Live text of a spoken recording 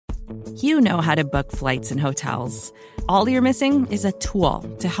You know how to book flights and hotels. All you're missing is a tool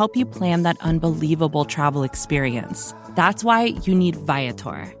to help you plan that unbelievable travel experience. That's why you need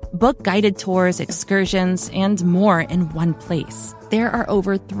Viator. Book guided tours, excursions, and more in one place. There are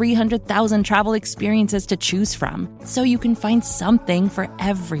over 300,000 travel experiences to choose from, so you can find something for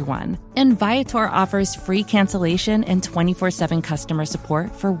everyone. And Viator offers free cancellation and 24/7 customer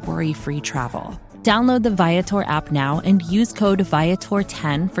support for worry-free travel. Download the Viator app now and use code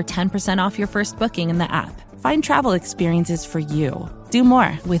Viator10 for 10% off your first booking in the app. Find travel experiences for you. Do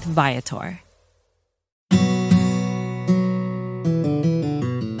more with Viator.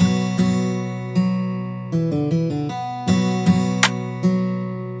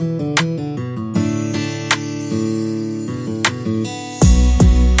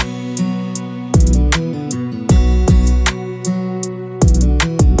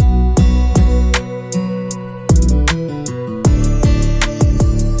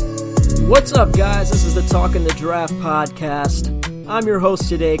 What's up, guys? This is the Talkin The Draft podcast. I'm your host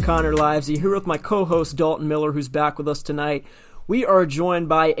today, Connor Livesey, here with my co-host Dalton Miller, who's back with us tonight. We are joined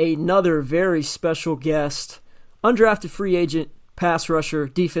by another very special guest, undrafted free agent, pass rusher,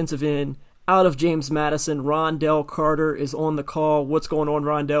 defensive end, out of James Madison. Rondell Carter is on the call. What's going on,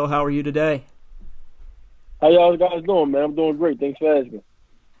 Rondell? How are you today? How y'all guys doing, man? I'm doing great. Thanks for asking.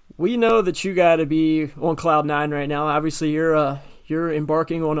 We know that you got to be on cloud nine right now. Obviously, you're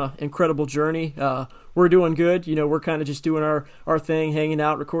embarking on an incredible journey. We're doing good. You know, we're kind of just doing our thing, hanging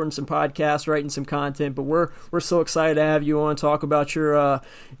out, recording some podcasts, writing some content. But we're so excited to have you on, talk about your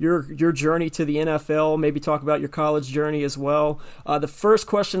journey to the NFL, maybe talk about your college journey as well. The first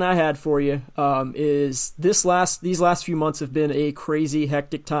question I had for you is these last few months have been a crazy,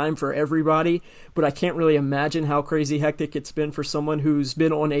 hectic time for everybody. But I can't really imagine how crazy hectic it's been for someone who's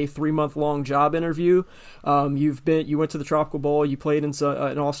been on a 3-month-long job interview. You went to the Tropical Bowl, you played in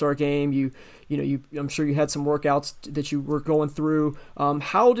an All-Star game, I'm sure you had some workouts that you were going through.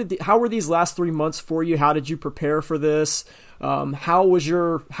 How were these last 3 months for you? How did you prepare for this? How was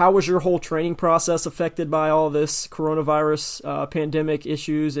your whole training process affected by all this coronavirus pandemic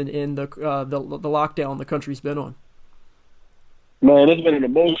issues and the lockdown the country's been on? Man, it's been an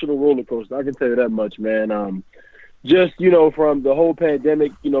emotional roller coaster. I can tell you that much, man. Just, from the whole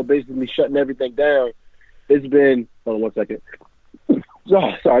pandemic, basically shutting everything down, it's been – hold on 1 second.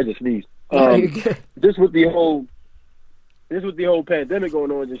 Oh, sorry, I just sneezed. Just with the whole pandemic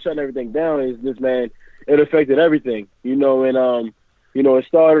going on, just shutting everything down, is just, man, it affected everything, and it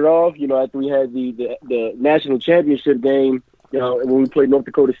started off, after we had the national championship game, when we played North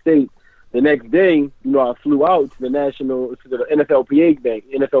Dakota State. The next day, I flew out to the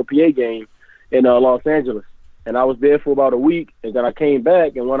NFLPA game in Los Angeles, and I was there for about a week, and then I came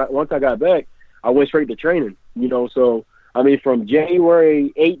back, and once I got back, I went straight to training, so. I mean, from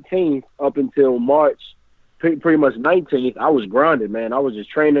January 18th up until March, pretty much 19th, I was grinding, man. I was just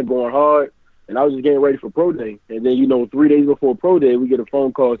training, going hard, and I was just getting ready for pro day. And then, 3 days before pro day, we get a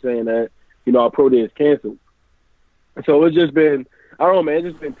phone call saying that, our pro day is canceled. So it's just been, I don't know, man, it's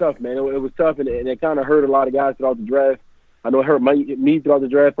just been tough, man. It was tough, and it kind of hurt a lot of guys throughout the draft. I know it hurt me throughout the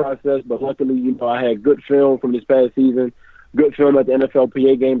draft process, but luckily, I had good film from this past season, good film at the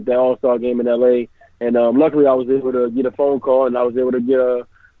NFLPA game, the All-Star game in L.A., and luckily, I was able to get a phone call, and I was able to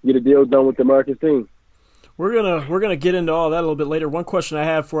get a deal done with the American team. We're gonna get into all that a little bit later. One question I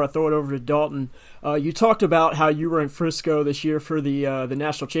have before I throw it over to Dalton. You talked about how you were in Frisco this year for the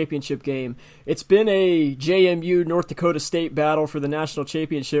national championship game. It's been a JMU North Dakota State battle for the national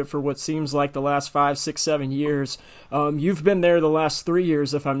championship for what seems like the last 5, 6, 7 years. You've been there the last 3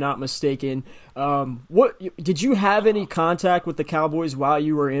 years, if I'm not mistaken. What did you have any contact with the Cowboys while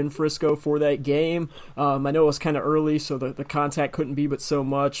you were in Frisco for that game? I know it was kind of early, so the contact couldn't be but so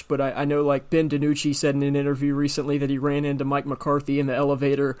much. But I know, like, Ben DiNucci said in an interview recently that he ran into Mike McCarthy in the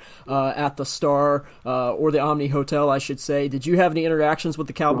elevator at the Star or the Omni Hotel, I should say. Did you have any interactions with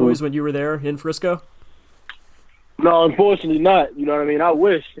the Cowboys when you were there in Frisco? No, unfortunately not. You know what I mean? I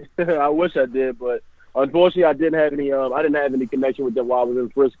wish I did, but unfortunately I didn't have any connection with them while I was in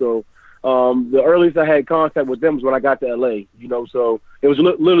Frisco. The earliest I had contact with them was when I got to LA, so it was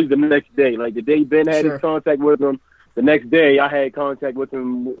literally the next day. Like the day Ben had his contact with them, the next day I had contact with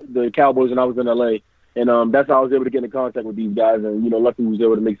them, the Cowboys, and I was in LA. And that's how I was able to get in contact with these guys, and luckily we was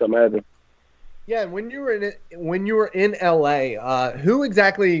able to make something happen. Yeah, when you were in LA, who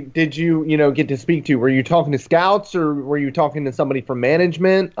exactly did you get to speak to? Were you talking to scouts, or were you talking to somebody from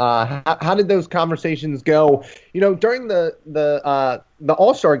management? How did those conversations go? During the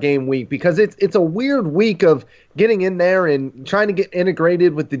All-Star game week, because it's a weird week of getting in there and trying to get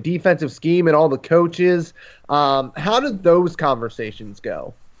integrated with the defensive scheme and all the coaches. How did those conversations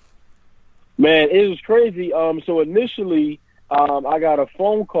go? Man, it was crazy. So initially, I got a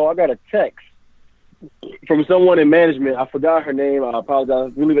phone call. I got a text from someone in management. I forgot her name. I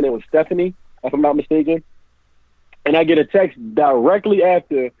apologize. I believe her name was Stephanie, if I'm not mistaken. And I get a text directly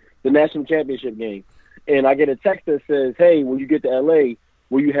after the national championship game. And I get a text that says, hey, when you get to L.A.,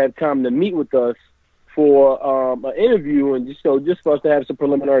 will you have time to meet with us for an interview and just for us to have some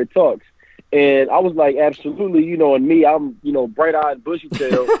preliminary talks? And I was like, absolutely, and me, I'm, bright-eyed,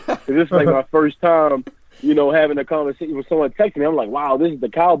 bushy-tailed, because this is like my first time, having a conversation with someone texting me. I'm like, wow, this is the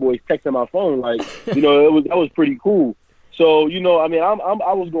Cowboys texting my phone. Like, that was pretty cool. So,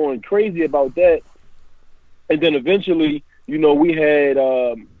 I was going crazy about that. And then eventually, we had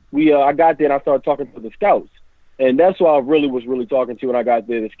I got there and I started talking to the scouts, and that's who I was really talking to when I got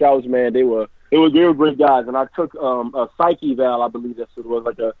there. The scouts, man, they were great guys, and I took a psych eval, I believe that's what it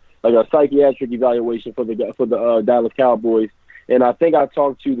was, like a psychiatric evaluation for the Dallas Cowboys, and I think I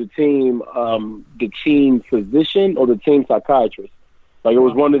talked to the team physician or the team psychiatrist. Like it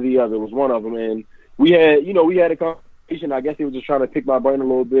was one or the other. It was one of them, and we had a conversation. I guess he was just trying to pick my brain a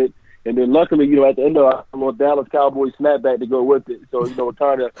little bit. And then luckily, at the end of it, I'm on Dallas Cowboys snapback to go with it. So, it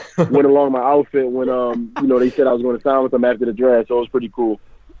kind of went along my outfit when, they said I was going to sign with them after the draft. So it was pretty cool.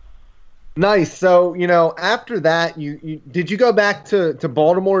 Nice. So, after that, did you go back to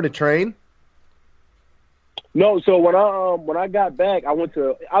Baltimore to train? No. So when I got back, I was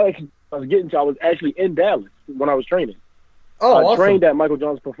actually in Dallas when I was training. Oh, I awesome. trained at Michael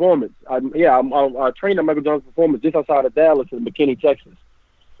John's Performance. I trained at Michael John's Performance just outside of Dallas in McKinney, Texas.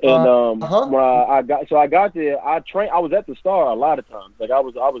 And when I got there, I was at the Star a lot of times. Like I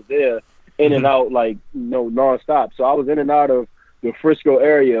was there in and out, like nonstop. So I was in and out of the Frisco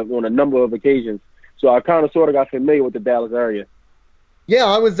area on a number of occasions. So I kind of sort of got familiar with the Dallas area. Yeah,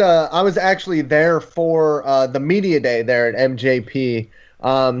 I was actually there for the media day there at MJP.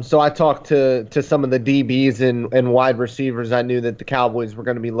 So I talked to some of the DBs and wide receivers. I knew that the Cowboys were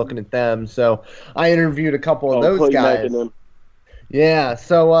going to be looking at them. So I interviewed a couple of those guys. Yeah.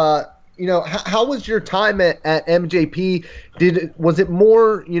 So, how was your time at MJP? Was it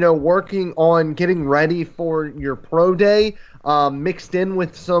more, working on getting ready for your pro day, mixed in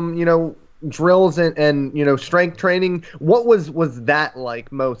with some, drills and strength training? What was that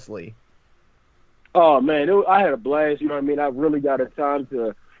like mostly? Oh man, I had a blast. I really got a time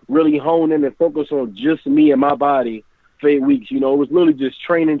to really hone in and focus on just me and my body for 8 weeks. It was literally just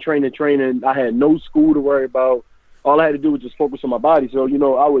training. I had no school to worry about. All I had to do was just focus on my body. So,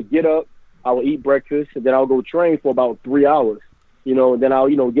 I would get up, I would eat breakfast, and then I would go train for about 3 hours. And then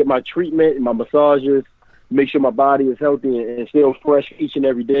I'll, get my treatment and my massages, make sure my body is healthy and still fresh each and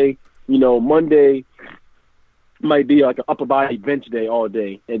every day. Monday might be like an upper body bench day all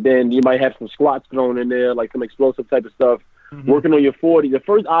day. And then you might have some squats thrown in there, like some explosive type of stuff. Mm-hmm. Working on your 40. The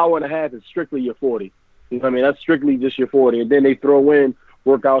first hour and a half is strictly your 40. That's strictly just your 40. And then they throw in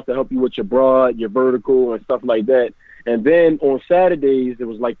workouts to help you with your broad, your vertical, and stuff like that. And then on Saturdays, it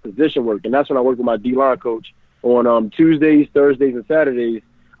was like position work. And that's when I worked with my D-line coach. On Tuesdays, Thursdays, and Saturdays,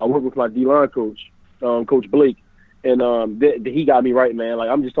 I worked with my D-line coach, Coach Blake. And he got me right, man.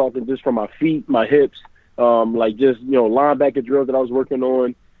 Like, I'm just talking just from my feet, my hips, linebacker drills that I was working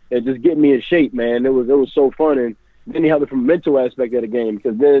on, and just getting me in shape, man. It was so fun. And then he helped me from a mental aspect of the game.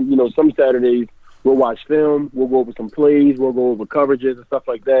 Because then, some Saturdays, we'll watch film, we'll go over some plays, we'll go over coverages and stuff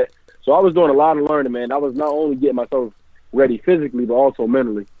like that. So I was doing a lot of learning, man. I was not only getting myself ready physically, but also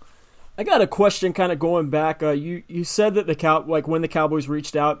mentally. I got a question kind of going back. You said that when the Cowboys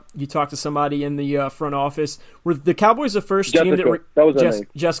reached out, you talked to somebody in the front office. Were the Cowboys the first team that was her name.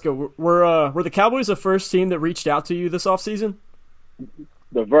 Jessica, were the Cowboys the first team that reached out to you this offseason?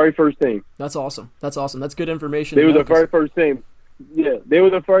 The very first team. That's awesome. That's good information. They were the very first team. Yeah, they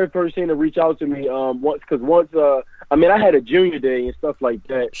were the very first team to reach out to me. Once I had a junior day and stuff like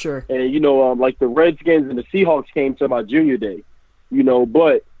that. Sure. And like the Redskins and the Seahawks came to my junior day.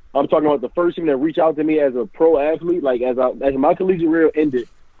 But I'm talking about the first team that reached out to me as a pro athlete. Like as my collegiate career ended,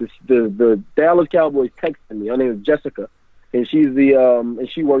 the Dallas Cowboys texted me. Her name is Jessica, and she's and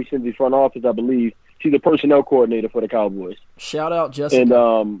she works in the front office, I believe. She's the personnel coordinator for the Cowboys. Shout out Jessica.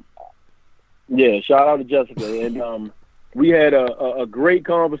 And shout out to Jessica. And we had a great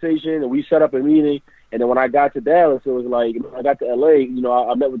conversation, and we set up a meeting. And then when I got to Dallas, it was like, when I got to L.A.,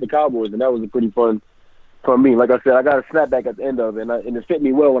 I met with the Cowboys, and that was a pretty fun for me. Like I said, I got a snapback at the end of it, and it fit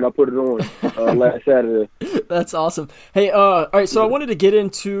me well when I put it on last Saturday. That's awesome. Hey, all right, so I wanted to get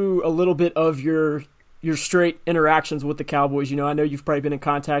into a little bit of your straight interactions with the Cowboys. I know you've probably been in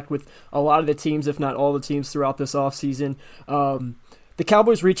contact with a lot of the teams, if not all the teams, throughout this offseason. The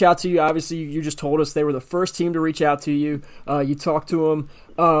Cowboys reach out to you. Obviously, you just told us they were the first team to reach out to you. You talked to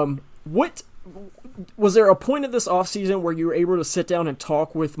them. was there a point in this offseason where you were able to sit down and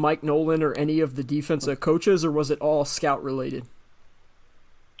talk with Mike Nolan or any of the defensive coaches, or was it all scout related?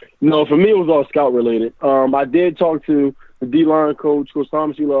 No, for me it was all scout related. I did talk to the D-line coach, Coach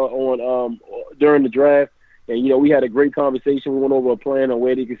Thomasula, on during the draft, and we had a great conversation. We went over a plan on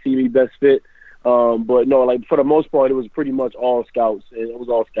where they could see me best fit. But no, like for the most part, it was pretty much all scouts. It was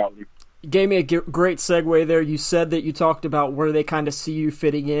all scouting. You gave me a great segue there. You said that you talked about where they kind of see you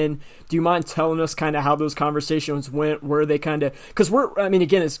fitting in. Do you mind telling us kind of how those conversations went, where they kind of – because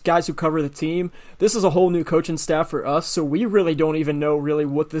again, as guys who cover the team, this is a whole new coaching staff for us, so we really don't even know really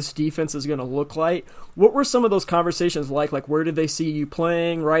what this defense is going to look like. What were some of those conversations like? Like, where did they see you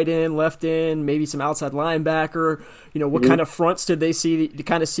playing, right in, left in, maybe some outside linebacker? What kind of fronts did they see to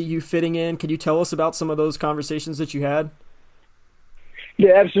kind of see you fitting in? Can you tell us about some of those conversations that you had?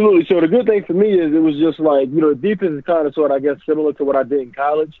 Yeah, absolutely. So the good thing for me is it was just like, defense is kind of sort of, I guess, similar to what I did in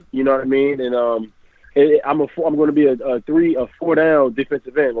college. You know what I mean? And I'm going to be a 4-down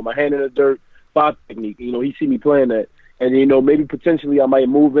defensive end with my hand in the dirt, 5 technique. He see me playing that. And, maybe potentially I might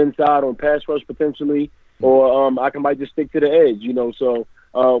move inside on pass rush potentially, or I might just stick to the edge, So,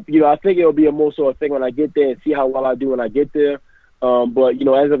 I think it'll be a more sort of thing when I get there and see how well I do when I get there. But,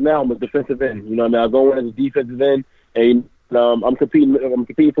 as of now, I'm a defensive end. I go in as a defensive end, and I'm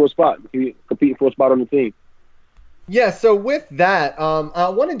competing for a spot. Competing for a spot on the team. Yeah, so with that, I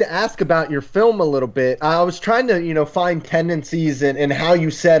wanted to ask about your film a little bit. I was trying to, find tendencies and how you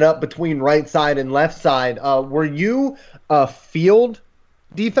set up between right side and left side. Were you a field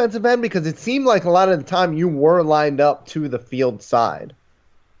defensive end? Because it seemed like a lot of the time you were lined up to the field side.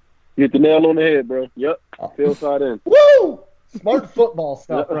 You hit the nail on the head, bro. Yep, field side in. Woo! Smart football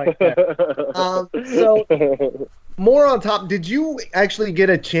stuff right there. So more on top, did you actually get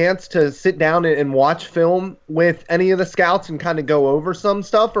a chance to sit down and watch film with any of the scouts and kind of go over some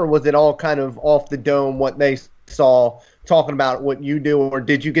stuff, or was it all kind of off the dome what they saw talking about what you do, or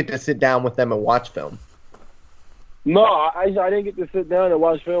did you get to sit down with them and watch film? No, I didn't get to sit down and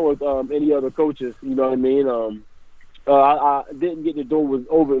watch film with any other coaches. You know what I mean? I didn't get to do it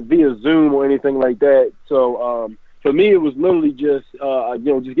over via Zoom or anything like that. So for me, it was literally just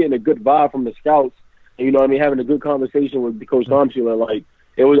just getting a good vibe from the scouts. And, having a good conversation with Coach Thompson. Like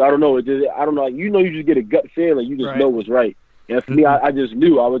it was, I don't know, you just get a gut feeling. You just know what's right. And for me, I just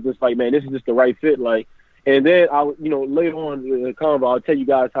knew. I was just like, man, this is just the right fit. Like, and then later on in the convo, I'll tell you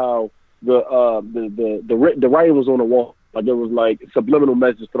guys how the writing was on the wall. Like there was like subliminal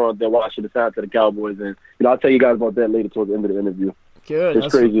messages thrown out there watching the sound to the Cowboys, and I'll tell you guys about that later towards the end of the interview. Good. It's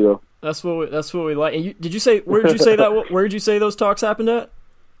crazy though. That's what we like. And did you say where did you say that? Where did you say those talks happened at?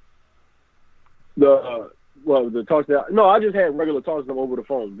 The talks that I just had regular talks with them over the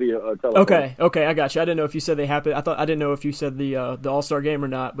phone via telephone. Okay, I got you. I didn't know if you said they happened. I didn't know if you said the All-Star game or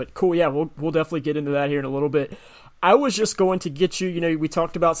not. But cool, yeah, we'll definitely get into that here in a little bit. I was just going to get you. We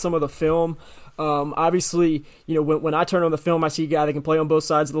talked about some of the film. Obviously, when I turn on the film, I see a guy that can play on both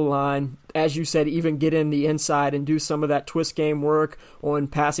sides of the line. As you said, even get in the inside and do some of that twist game work on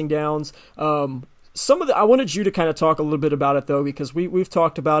passing downs. I wanted you to kind of talk a little bit about it though, because we've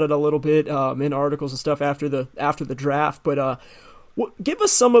talked about it a little bit in articles and stuff after the draft. But give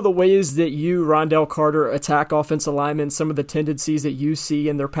us some of the ways that you, Rondell Carter, attack offensive linemen. Some of the tendencies that you see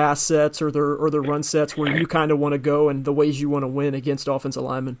in their pass sets or their run sets, where you kind of want to go, and the ways you want to win against offensive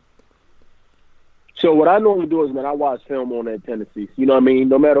linemen. So what I normally do is, man, I watch film on that tendencies. You know what I mean?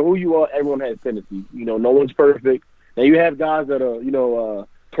 No matter who you are, everyone has tendencies. No one's perfect. Now you have guys that are,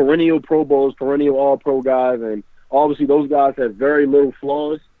 perennial Pro Bowls, perennial All-Pro guys, and obviously those guys have very little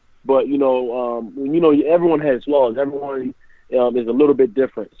flaws. But everyone has flaws. Everyone is a little bit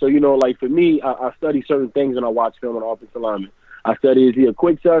different. So like for me, I study certain things when I watch film on offensive linemen. I study: is he a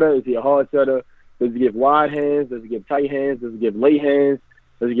quick setter? Is he a hard setter? Does he give wide hands? Does he give tight hands? Does he give late hands?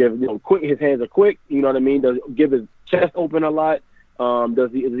 Does he give quick? His hands are quick. You know what I mean? Does he give his chest open a lot?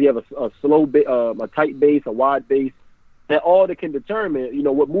 Does he have a slow, a tight base, a wide base? That all that can determine,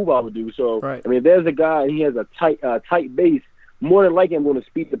 what move I would do. So, right. I mean, if there's a guy, he has a tight base, more than likely I'm going to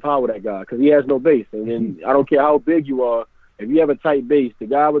speed the power of that guy because he has no base. And then I don't care how big you are, if you have a tight base, the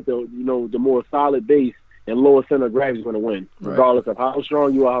guy with the more solid base and lower center of gravity is going to win, regardless of how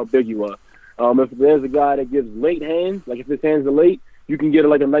strong you are, how big you are. If there's a guy that gives late hands, like if his hands are late, you can get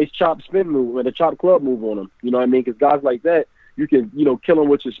like a nice chop spin move or a chop club move on him. You know what I mean? Because guys like that, you can, kill him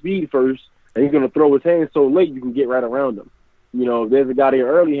with your speed first, and he's going to throw his hands so late you can get right around him. If there's a guy that in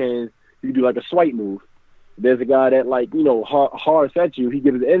early hands, you can do like a swipe move. If there's a guy that hard sets you, he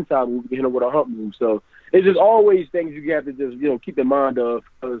gives the inside move, you can hit him with a hump move. So it's just always things you have to just, keep in mind of,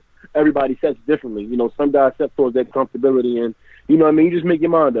 because everybody sets differently. Some guys set towards that comfortability and, You know what I mean? You just make your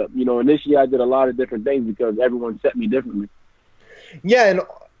mind up. You know, initially I did a lot of different things because everyone set me differently. Yeah, and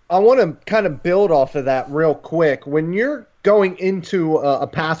I want to kind of build off of that real quick. When you're going into a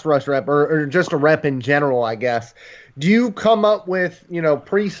pass rush rep or just a rep in general, I guess, do you come up with,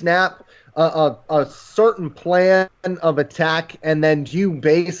 pre-snap a certain plan of attack, and then do you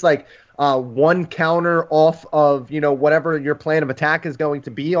base like one counter off of, whatever your plan of attack is going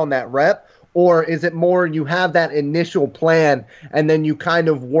to be on that rep? Or is it more you have that initial plan and then you kind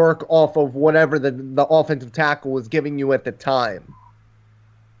of work off of whatever the offensive tackle was giving you at the time?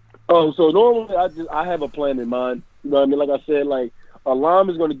 Oh, so normally I have a plan in mind. You know what I mean? Like I said, like a line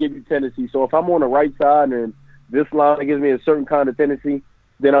is going to give you tendency. So if I'm on the right side and this line gives me a certain kind of tendency,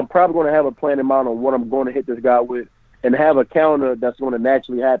 then I'm probably going to have a plan in mind on what I'm going to hit this guy with and have a counter that's going to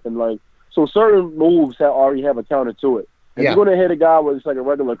naturally happen. Like, so certain moves already have a counter to it. If you're going to hit a guy with just like a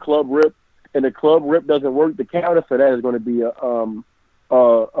regular club rip and the club rip doesn't work, the counter for that is going to be a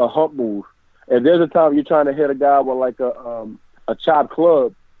hump move. If there's a time you're trying to hit a guy with like a chop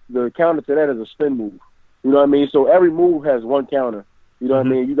club, the counter to that is a spin move. You know what I mean? So every move has one counter. You know what I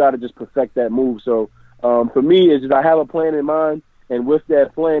mean? You got to just perfect that move. So for me, it's just I have a plan in mind, and with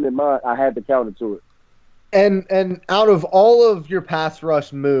that plan in mind, I have the counter to it. And out of all of your pass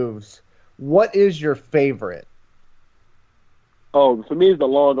rush moves, what is your favorite? Oh, for me, it's the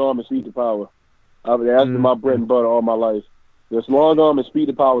long arm and speed to power. That's been my bread and butter all my life. This long arm and speed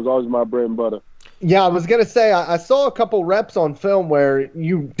to power is always my bread and butter. Yeah, I was going to say, I saw a couple reps on film where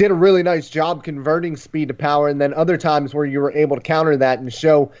you did a really nice job converting speed to power, and then other times where you were able to counter that and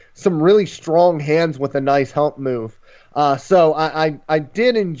show some really strong hands with a nice hump move. So I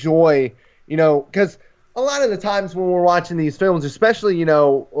did enjoy, because a lot of the times when we're watching these films, especially,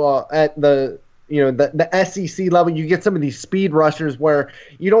 at the SEC level, you get some of these speed rushers where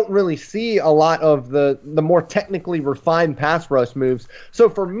you don't really see a lot of the more technically refined pass rush moves. So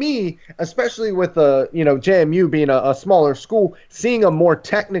for me, especially with JMU being a smaller school, seeing a more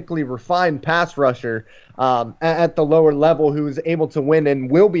technically refined pass rusher at the lower level who's able to win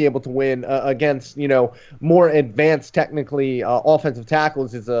and will be able to win against more advanced technically offensive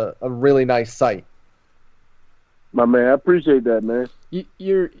tackles is a really nice sight. My man, I appreciate that, man.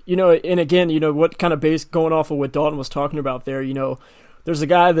 And again, what kind of base going off of what Dalton was talking about there, there's a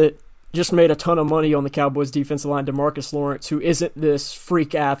guy that just made a ton of money on the Cowboys defensive line, DeMarcus Lawrence, who isn't this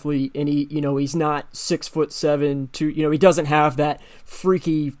freak athlete, and he's not 6'7", he doesn't have that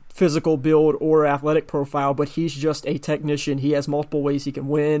freaky physical build or athletic profile, but he's just a technician. He has multiple ways he can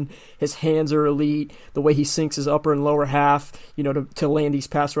win. His hands are elite. The way he sinks his upper and lower half, to land these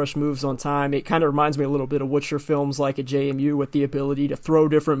pass rush moves on time. It kind of reminds me a little bit of what your film's like at JMU, with the ability to throw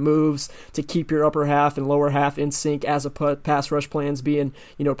different moves to keep your upper half and lower half in sync as a pass rush plan's being,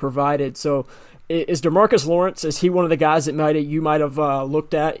 provided. So is DeMarcus Lawrence, is he one of the guys that you might have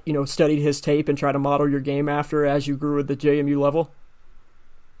looked at, studied his tape and tried to model your game after as you grew at the JMU level?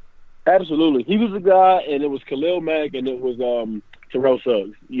 Absolutely. He was the guy, and it was Khalil Mack, and it was Terrell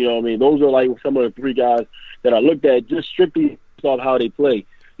Suggs. You know what I mean? Those are like some of the three guys that I looked at just strictly off how they play.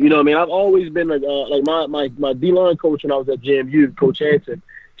 You know what I mean? I've always been like my D-line coach when I was at JMU, Coach Hanson.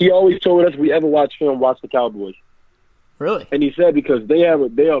 He always told us, if we ever watch film, watch the Cowboys. Really? And he said because they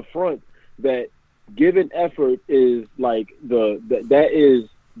are front that giving effort is like that is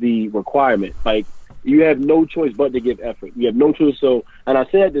the requirement. Like, you have no choice but to give effort. You have no choice. So, and I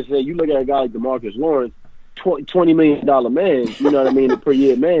said to say, you look at a guy like DeMarcus Lawrence, $20 million man, you know what I mean, per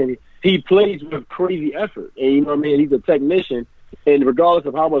year man. He plays with crazy effort, and you know what I mean. He's a technician, and regardless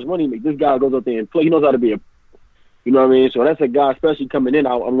of how much money he makes, this guy goes out there and play. He knows how to be you know what I mean. So that's a guy, especially coming in.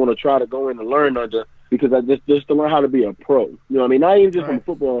 I'm going to try to go in and learn under, because I just to learn how to be a pro. You know what I mean. Not even just from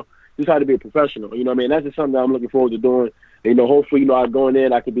football, just how to be a professional. You know what I mean. That's just something that I'm looking forward to doing. Hopefully, I go in there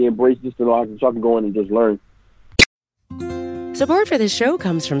and I can be embraced just so I can go in and just learn. Support for this show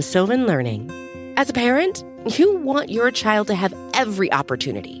comes from Sylvan Learning. As a parent, you want your child to have every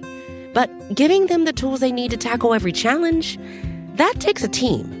opportunity, but giving them the tools they need to tackle every challenge, that takes a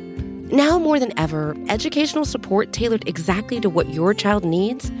team. Now more than ever, educational support tailored exactly to what your child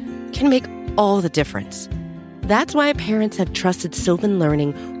needs can make all the difference. That's why parents have trusted Sylvan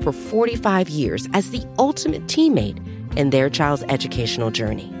Learning for 45 years as the ultimate teammate in their child's educational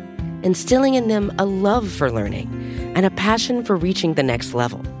journey, instilling in them a love for learning and a passion for reaching the next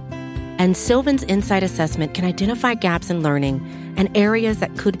level. And Sylvan's Insight Assessment can identify gaps in learning and areas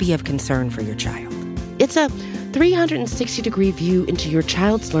that could be of concern for your child. It's a 360-degree view into your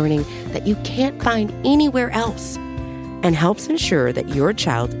child's learning that you can't find anywhere else, and helps ensure that your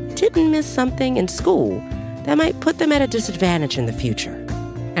child didn't miss something in school that might put them at a disadvantage in the future.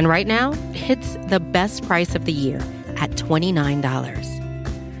 And right now, it's the best price of the year at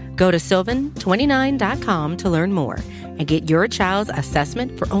 $29. Go to sylvan29.com to learn more and get your child's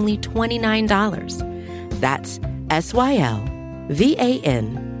assessment for only $29. That's SYLVAN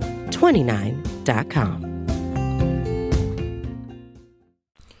 29.com.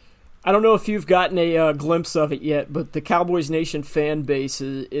 I don't know if you've gotten a glimpse of it yet, but the Cowboys Nation fan base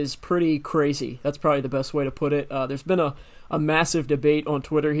is pretty crazy. That's probably the best way to put it. There's been a massive debate on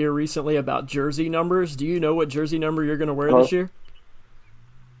Twitter here recently about jersey numbers. Do you know what jersey number you're going to wear this year?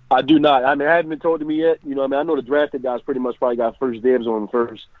 I do not. I mean, it hasn't been told to me yet. You know, I know the drafted guys pretty much probably got first dibs on them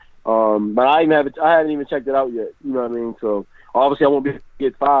first. But I haven't even checked it out yet. You know what I mean? So obviously I won't be able to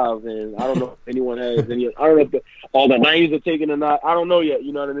get 5, and I don't know if anyone has any. I don't know if all the 90s are taken or not. I don't know yet.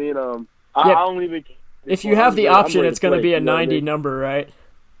 You know what I mean? I don't even. If you have the option, it's going to be a 90 number, right?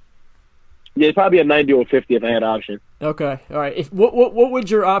 Yeah, it'd probably be a 90 or 50 if I had an option. Okay, all right. What would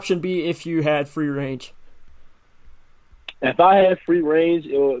your option be if you had free range? If I had free range,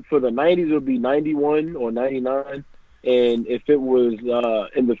 for the 90s, it would be 91 or 99. And if it was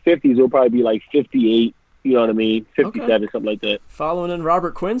in the 50s, it would probably be like 58, you know what I mean? 57, okay. Something like that. Following in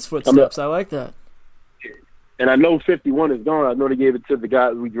Robert Quinn's footsteps. I like that. And I know 51 is gone. I know they gave it to the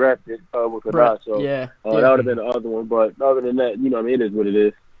guy we drafted with the guy. So yeah. That would have been the other one. But other than that, you know what I mean? It is what it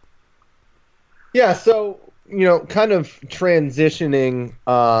is. Yeah, so, you know, kind of transitioning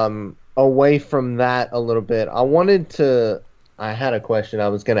away from that a little bit, I had a question I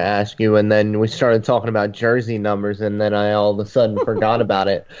was going to ask you, and then we started talking about jersey numbers, and then I all of a sudden forgot about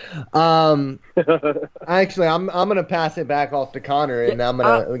it. Actually, I'm going to pass it back off to Connor, and I'm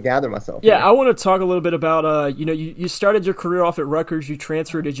going to gather myself. Yeah, here. I want to talk a little bit about, you started your career off at Rutgers, you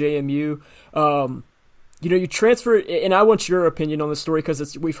transferred to JMU. You transferred, and I want your opinion on this story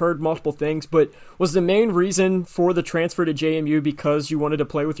because we've heard multiple things, but was the main reason for the transfer to JMU because you wanted to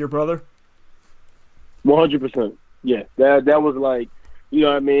play with your brother? 100%. Yeah, that was like, you know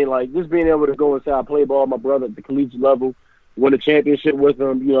what I mean? Like, just being able to go inside, play ball with my brother at the collegiate level, win a championship with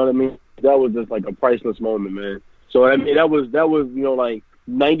him, you know what I mean? That was just like a priceless moment, man. So, I mean, that was you know, like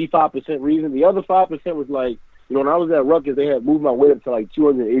 95% reason. The other 5% was like, you know, when I was at Rutgers, they had moved my weight up to like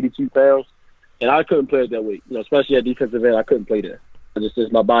 282 pounds. And I couldn't play at that weight, you know, especially at defensive end. I couldn't play there.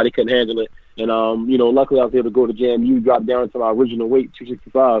 My body couldn't handle it. And, you know, luckily I was able to go to JMU, drop down to my original weight,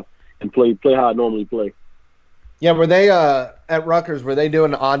 265, and play how I normally play. Yeah, were they at Rutgers, were they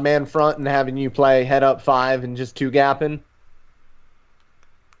doing an odd man front and having you play head up 5 and just 2 gapping?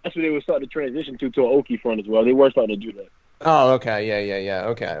 That's what they were starting to transition to an Okie front as well. They were starting to do that. Oh, okay. Yeah.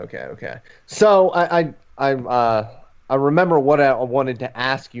 Okay. So I remember what I wanted to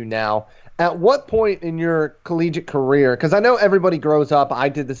ask you now. At what point in your collegiate career, because I know everybody grows up, I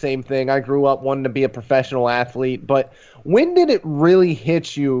did the same thing, I grew up wanting to be a professional athlete, but when did it really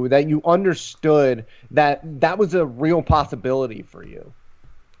hit you that you understood that was a real possibility for you?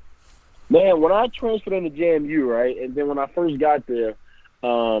 Man, when I transferred into JMU, right, and then when I first got there, you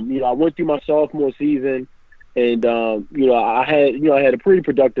know, I went through my sophomore season, and you know, I had a pretty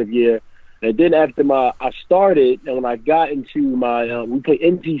productive year. And then after I started, and when I got into my, we played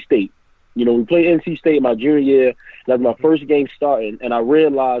NC State. You know, we played NC State my junior year. That was my first game starting, and I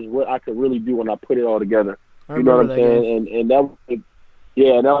realized what I could really do when I put it all together. You know what I'm saying? And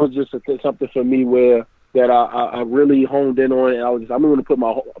that was just something for me where that I really honed in on, and I'm going to put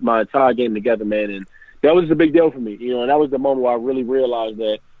my entire game together, man. And that was a big deal for me, you know. And that was the moment where I really realized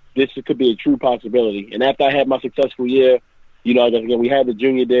that this could be a true possibility. And after I had my successful year, you know, again, we had the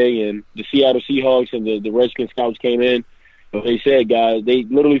junior day, and the Seattle Seahawks and the Redskins scouts came in. But they said, guys, they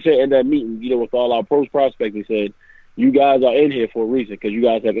literally said in that meeting, you know, with all our pros prospects, they said, you guys are in here for a reason because you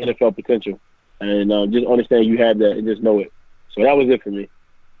guys have NFL potential. And just understand you have that and just know it. So that was it for me.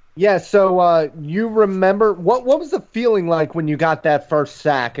 Yeah, so you remember, what was the feeling like when you got that first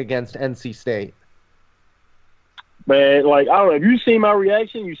sack against NC State? Man, like, I don't know. If you see my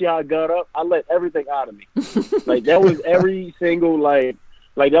reaction, you see how I got up, I let everything out of me. Like, that was every single, that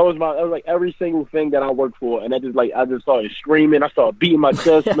was like every single thing that I worked for, and I just started screaming. I started beating my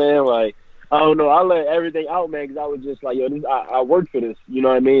chest, man. Like, I don't know. I let everything out, man, because I was just like, yo, I worked for this. You know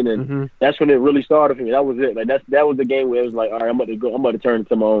what I mean? And that's when it really started for me. That was it. Like that was the game where it was like, all right, I'm about to turn it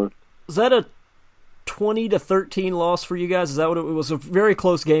to my own. Was that a 20-13 loss for you guys? Is that what it was? A very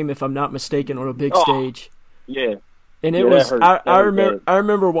close game, if I'm not mistaken, on a big stage. Yeah. And it was. I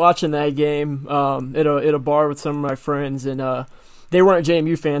remember watching that game at a bar with some of my friends, and they weren't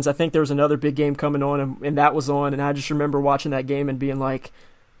JMU fans. I think there was another big game coming on, and that was on. And I just remember watching that game and being like,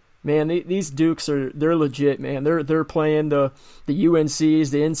 man, these Dukes they're legit, man. They're playing the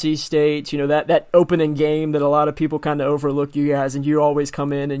UNCs, the NC States, you know, that opening game that a lot of people kind of overlook you guys, and you always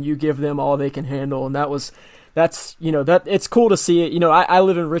come in and you give them all they can handle. And that was that's, that it's cool to see it. I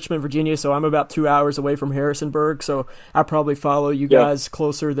live in Richmond, Virginia, so I'm about 2 hours away from Harrisonburg, so I probably follow you guys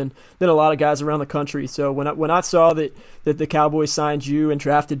closer than a lot of guys around the country. So when I saw that the Cowboys signed you and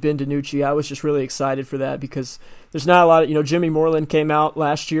drafted Ben DiNucci, I was just really excited for that, because there's not a lot of, Jimmy Moreland came out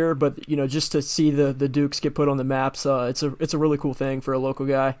last year, but just to see the Dukes get put on the maps, it's a really cool thing for a local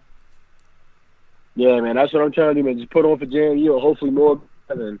guy. Yeah, man, that's what I'm trying to do, man. Just put on for JMU, and hopefully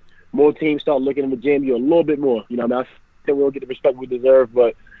more teams start looking into JMU a little bit more. I think we'll get the respect we deserve,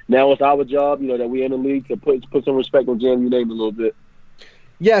 but now it's our job, that we're in the league, to put some respect on JMU name a little bit.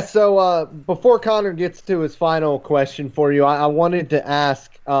 Yeah, so before Connor gets to his final question for you, I wanted to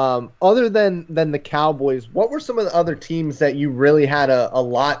ask, other than the Cowboys, what were some of the other teams that you really had a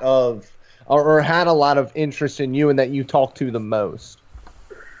lot of, or had a lot of interest in you and that you talked to the most?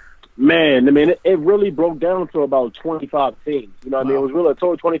 Man, it really broke down to about 25 teams. Wow. It was really a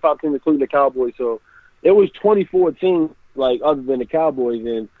total 25 teams, including the Cowboys. So it was 24 teams, other than the Cowboys.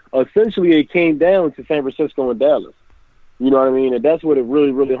 And essentially it came down to San Francisco and Dallas. And that's what it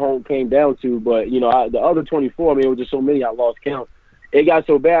really, really came down to. But, the other 24, it was just so many I lost count. It got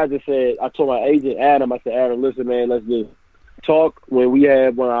so bad, I told my agent, Adam, Adam, listen, man, let's just talk when we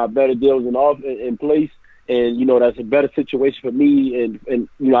have one of our better deals in place. And, that's a better situation for me, and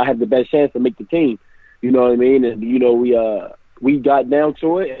I have the best chance to make the team. You know what I mean? And, we got down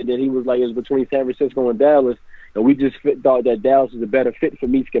to it, and then he was like, it was between San Francisco and Dallas, and we just thought that Dallas was a better fit for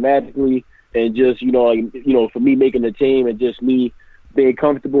me schematically, and just, for me making the team, and just me being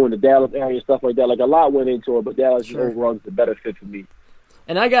comfortable in the Dallas area and stuff like that. A lot went into it, but Dallas overall is the better fit for me.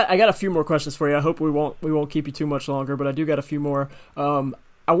 And I got a few more questions for you. I hope we won't keep you too much longer, but I do got a few more.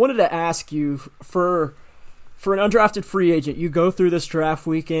 I wanted to ask you, for an undrafted free agent, you go through this draft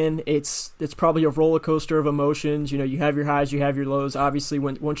weekend. It's probably a roller coaster of emotions. You have your highs, you have your lows. Obviously,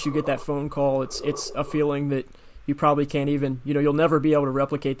 once you get that phone call, it's a feeling that you probably can't even, you'll never be able to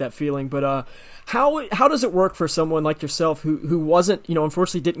replicate that feeling. But how does it work for someone like yourself who wasn't,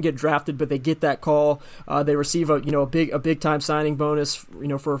 unfortunately didn't get drafted, but they get that call, they receive a big time signing bonus, for an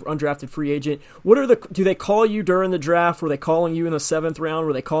undrafted free agent. Do they call you during the draft? Were they calling you in the 7th round?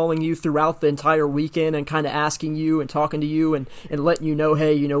 Were they calling you throughout the entire weekend and kind of asking you and talking to you and letting you know,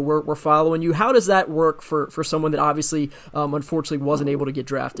 hey, we're following you? How does that work for someone that obviously, unfortunately wasn't able to get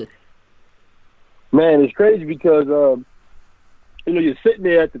drafted? Man, it's crazy because, you're sitting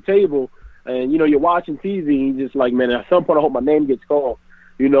there at the table and, you're watching TV and you're just like, man, at some point I hope my name gets called.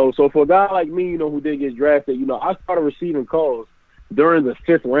 So for a guy like me, who did get drafted, I started receiving calls during the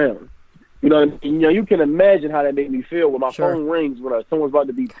 5th round. You can imagine how that made me feel when my phone rings when someone's about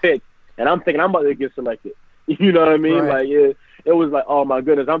to be picked and I'm thinking I'm about to get selected. You know what I mean? Right. It was like, oh my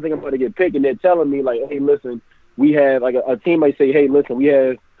goodness, I'm thinking I'm about to get picked, and they're telling me like, hey, listen, we have a team might say, hey, listen, we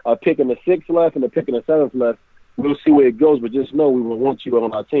have a pick in the 6th left and a pick in the 7th left. We'll see where it goes, but just know we will want you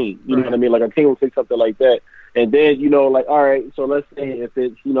on our team. You know what I mean? Like a team will say something like that. And then, all right, so let's say if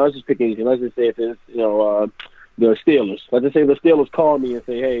it's, let's just pick anything. Let's just say if it's, the Steelers. Let's just say the Steelers call me and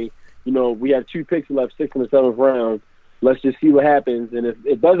say, hey, we have 2 picks left, 6th and the 7th round. Let's just see what happens. And if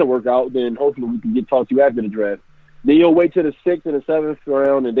it doesn't work out, then hopefully we can talk to you after the draft. Then you'll wait till the 6th and the 7th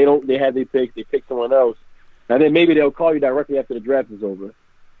round, and they have their picks, they pick someone else. And then maybe they'll call you directly after the draft is over.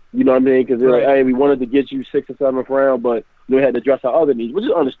 You know what I mean? Because they're like, hey, we wanted to get you 6th or 7th round, but we had to address our other needs, which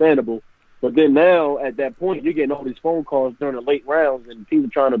is understandable. But then now, at that point, you're getting all these phone calls during the late rounds, and people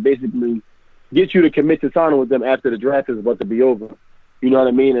trying to basically get you to commit to signing with them after the draft is about to be over. You know what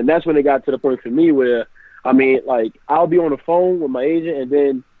I mean? And that's when it got to the point for me where, I'll be on the phone with my agent, and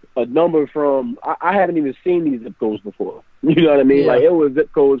then a number from I haven't even seen these zip codes before. You know what I mean? Yeah. It was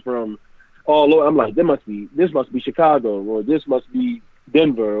zip codes from all over. I'm like, this must be Chicago, or this must be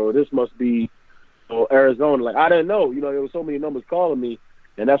Denver, or this must be Arizona. I didn't know. There were so many numbers calling me,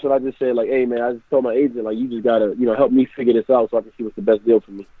 and that's what I just said. Hey, man, I just told my agent, you just gotta, help me figure this out so I can see what's the best deal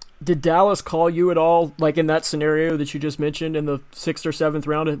for me. Did Dallas call you at all, in that scenario that you just mentioned in the 6th or 7th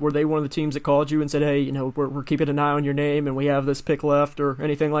round? Were they one of the teams that called you and said, hey, we're keeping an eye on your name and we have this pick left, or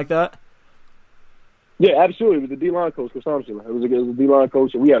anything like that? Yeah, absolutely. It was the D-line coach, Chris Armstrong. It was a D-line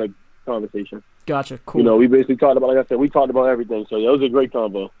coach, and we had a conversation. Gotcha. Cool. We basically talked about, like I said, we talked about everything. So, it was a great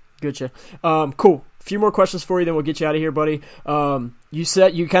convo. Gotcha. Cool. A few more questions for you, then we'll get you out of here, buddy. You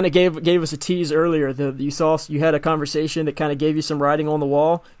said you kind of gave us a tease earlier. You had a conversation that kind of gave you some writing on the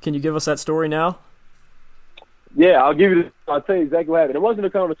wall. Can you give us that story now? Yeah, I'll tell you exactly what happened. It wasn't a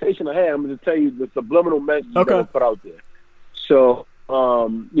conversation I had. I'm going to tell you the subliminal message that I put out there. So,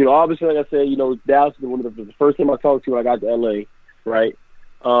 obviously, like I said, Dallas was one of the first time I talked to when I got to L.A., right?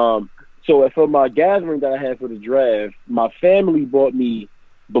 So for my gathering that I had for the draft, my family bought me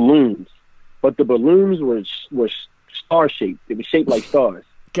balloons. but the balloons were star shaped. They were shaped like stars.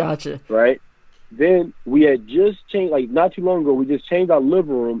 Gotcha. Right. Then we had just changed, like not too long ago, we just changed our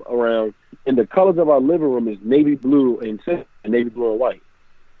living room around, and the colors of our living room is navy blue and navy blue and white.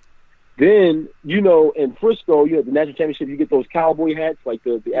 Then, in Frisco, you have the national championship, you get those cowboy hats, like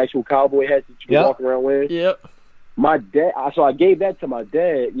the actual cowboy hats that you can walk around wearing. Yep. My dad, so I gave that to my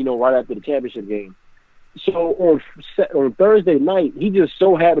dad, right after the championship game. So on Thursday night, he just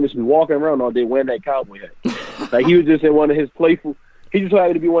so happened to be walking around all day wearing that cowboy hat. Like he was just in one of his playful. He just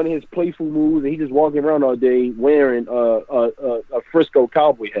happened to be one of his playful moves, and he just walking around all day wearing a Frisco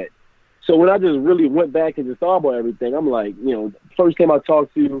cowboy hat. So when I just really went back and just thought about everything, I'm like, first time I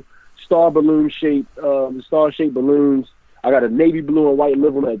talked to star shaped balloons. I got a navy blue and white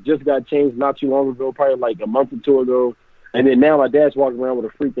living room that just got changed not too long ago, probably like a month or two ago. And then now my dad's walking around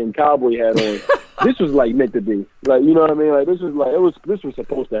with a freaking cowboy hat on. This was like meant to be. Like, you know what I mean? Like this was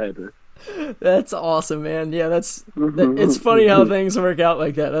supposed to happen. That's awesome, man. Yeah, it's funny how things work out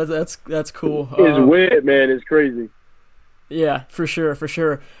like that. That's cool. It's weird, man. It's crazy. Yeah, for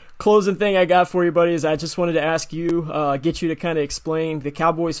sure. Closing thing I got for you, buddy, is I just wanted to ask you, get you to kind of explain the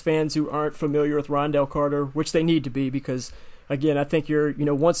Cowboys fans who aren't familiar with Rondell Carter, which they need to be, because again, I think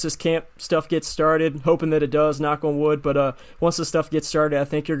once this camp stuff gets started, hoping that it does, knock on wood, but once this stuff gets started, I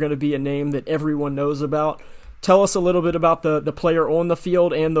think you're going to be a name that everyone knows about. Tell us a little bit about the player on the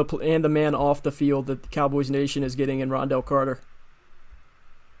field and the man off the field that the Cowboys Nation is getting in Rondell Carter.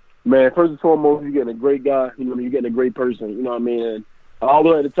 Man, first and foremost, you're getting a great guy. You're getting a great person. You know what I mean? And I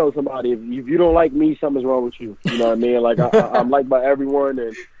always had to tell somebody, if you don't like me, something's wrong with you. You know what I mean? Like I'm liked by everyone,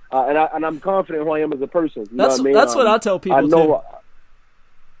 and I'm confident who I am as a person. You know what I mean? That's what I tell people too.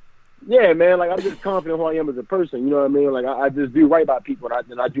 Yeah, man. Like I'm just confident who I am as a person. You know what I mean? Like I just do right by people,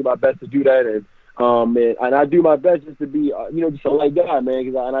 and I do my best to do that, and I do my best just to be just a light guy,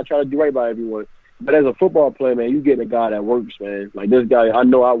 man. And I try to do right by everyone. But as a football player, man, you get a guy that works, man. Like this guy, I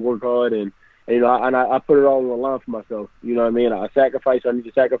know I work hard, and I put it all on the line for myself. You know what I mean? I sacrifice. I need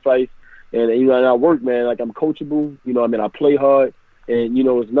to sacrifice, and and I work, man. Like I'm coachable. You know what I mean? I play hard, and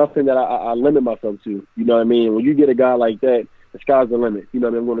it's nothing that I limit myself to. You know what I mean? When you get a guy like that, the sky's the limit. You know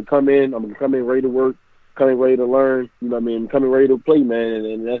what I mean? I'm going to come in ready to work, come in ready to learn. You know what I mean? Come in ready to play, man,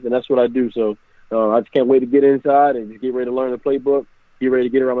 and that's what I do. So I just can't wait to get inside and just get ready to learn the playbook, get ready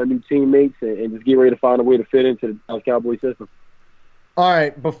to get around my new teammates, and just get ready to find a way to fit into the Dallas Cowboys system. All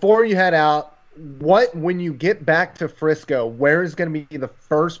right, before you head out, when you get back to Frisco, where is going to be the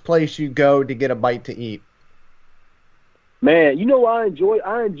first place you go to get a bite to eat? Man, I enjoyed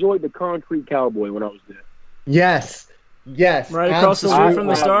the Concrete Cowboy when I was there. Yes. Right across the street from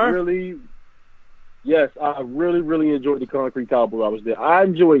the Star? I really, really enjoyed the Concrete Cowboy when I was there. I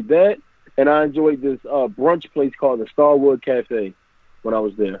enjoyed that, and I enjoyed this brunch place called the Starwood Cafe when I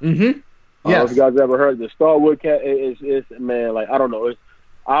was there. Mm-hmm. I don't know if you guys ever heard the Starwood Cafe. It's man, like I don't know.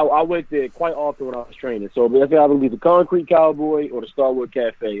 I went there quite often when I was training. So that's either be the Concrete Cowboy or the Starwood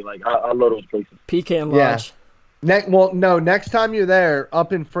Cafe. Like I love those places. Pecan Lodge. Next time you're there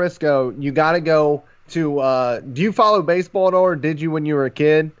up in Frisco, you got to go to. Do you follow baseball at all, or did you when you were a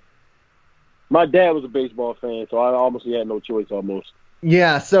kid? My dad was a baseball fan, so I almost had no choice almost.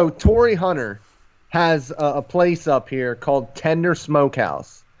 Yeah. So Torrey Hunter has a place up here called Tender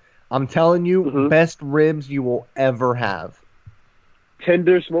Smokehouse. I'm telling you, best ribs you will ever have.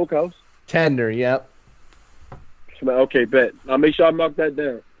 Tender Smokehouse? Tender, yep. Okay, bet. I'll make sure I mark that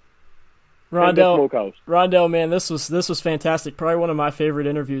down. Rondell, man, this was fantastic. Probably one of my favorite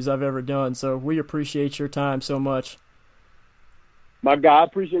interviews I've ever done. So we appreciate your time so much. My guy, I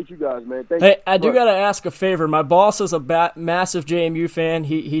appreciate you guys, man. Thank you. I do got to ask a favor. My boss is a massive JMU fan.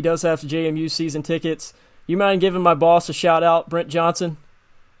 He does have JMU season tickets. You mind giving my boss a shout out, Brent Johnson?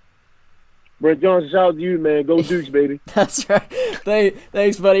 Brent Johnson, shout out to you, man. Go Dukes, baby. That's right.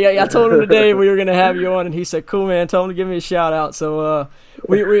 Thanks, buddy. I told him today we were going to have you on, and he said, cool, man. Tell him to give me a shout-out. So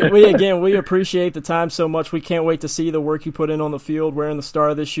we appreciate the time so much. We can't wait to see the work you put in on the field wearing the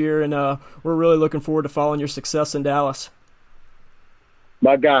star this year, and we're really looking forward to following your success in Dallas.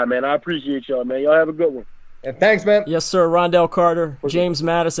 My guy, man. I appreciate y'all, man. Y'all have a good one. And thanks, man. Yes, sir. Rondell Carter, James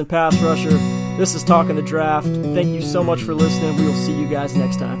Madison, pass rusher. This is Talkin The Draft. Thank you so much for listening. We will see you guys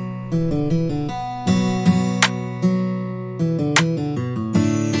next time.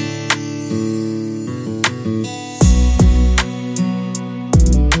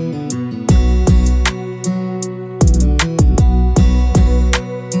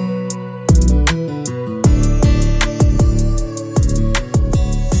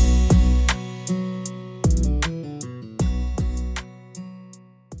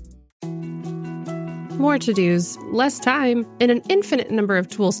 More to-dos, less time, and an infinite number of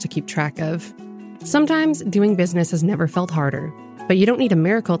tools to keep track of. Sometimes doing business has never felt harder, but you don't need a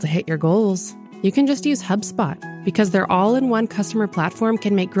miracle to hit your goals. You can just use HubSpot, because their all-in-one customer platform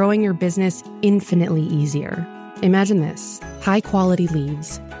can make growing your business infinitely easier. Imagine this: high-quality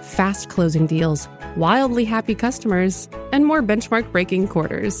leads, fast closing deals, wildly happy customers, and more benchmark-breaking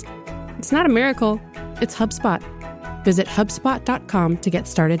quarters. It's not a miracle, it's HubSpot. Visit HubSpot.com to get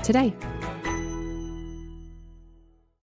started today.